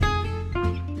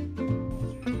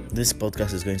This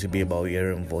podcast is going to be about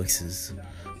hearing voices,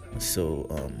 so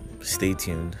stay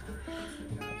tuned.